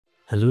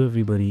Hello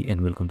everybody and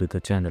welcome to the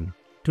channel.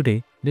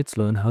 Today, let's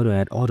learn how to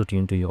add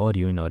Autotune to your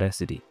audio in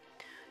Audacity.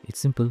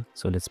 It's simple,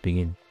 so let's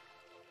begin.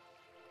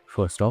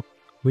 First off,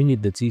 we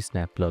need the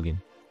G-Snap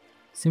plugin.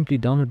 Simply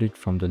download it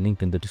from the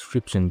link in the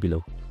description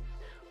below.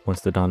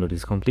 Once the download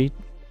is complete,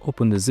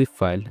 open the zip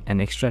file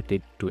and extract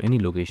it to any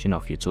location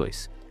of your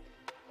choice.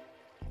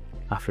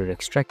 After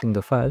extracting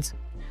the files,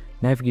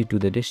 navigate to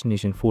the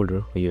destination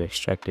folder where you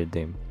extracted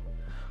them.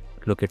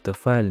 Look at the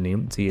file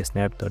name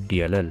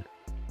gsnap.dll.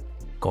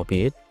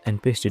 Copy it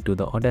and paste it to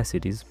the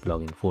Audacity's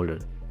plugin folder.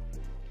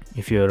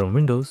 If you are on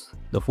Windows,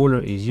 the folder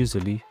is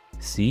usually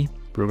C,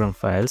 Program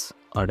Files,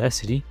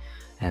 Audacity,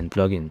 and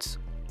Plugins.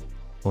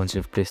 Once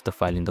you've placed the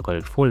file in the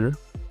correct folder,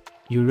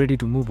 you're ready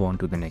to move on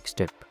to the next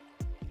step.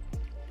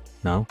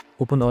 Now,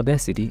 open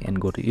Audacity and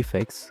go to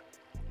Effects,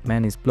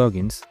 Manage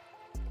Plugins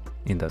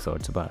in the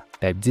search bar.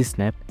 Type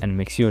G-Snap and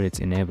make sure it's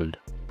enabled.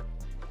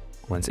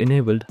 Once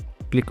enabled,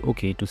 click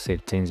OK to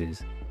save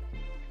changes.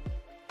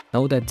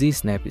 Now that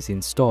G-Snap is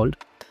installed,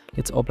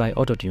 let's apply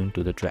Autotune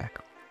to the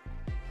track.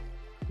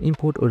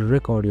 Import or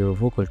record your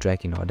vocal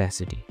track in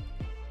Audacity.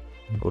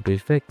 Go to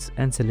Effects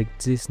and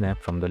select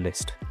G-Snap from the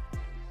list.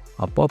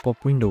 A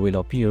pop-up window will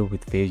appear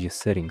with various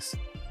settings.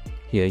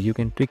 Here you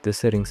can tweak the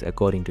settings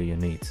according to your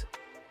needs.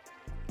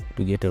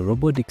 To get a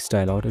robotic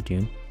style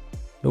Autotune,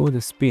 lower the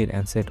speed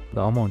and set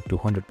the amount to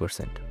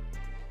 100%.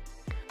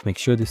 Make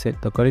sure to set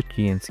the correct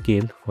key and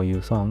scale for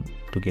your song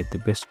to get the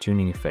best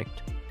tuning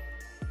effect.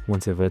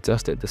 Once you've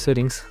adjusted the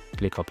settings,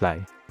 click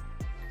Apply.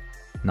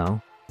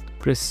 Now,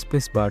 press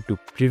spacebar to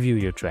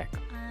preview your track.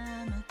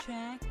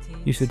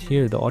 You should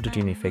hear the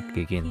Autotune effect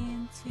kick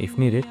in. If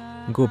needed,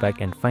 go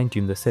back and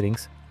fine-tune the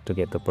settings to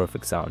get the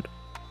perfect sound.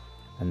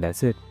 And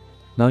that's it.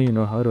 Now you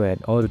know how to add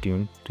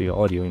Autotune to your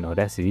audio in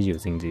Audacity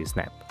using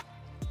G-Snap.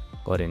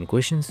 Got any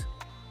questions?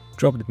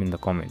 Drop them in the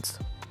comments.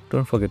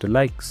 Don't forget to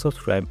like,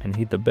 subscribe and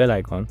hit the bell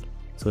icon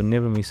so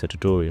never miss a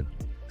tutorial.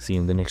 See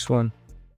you in the next one.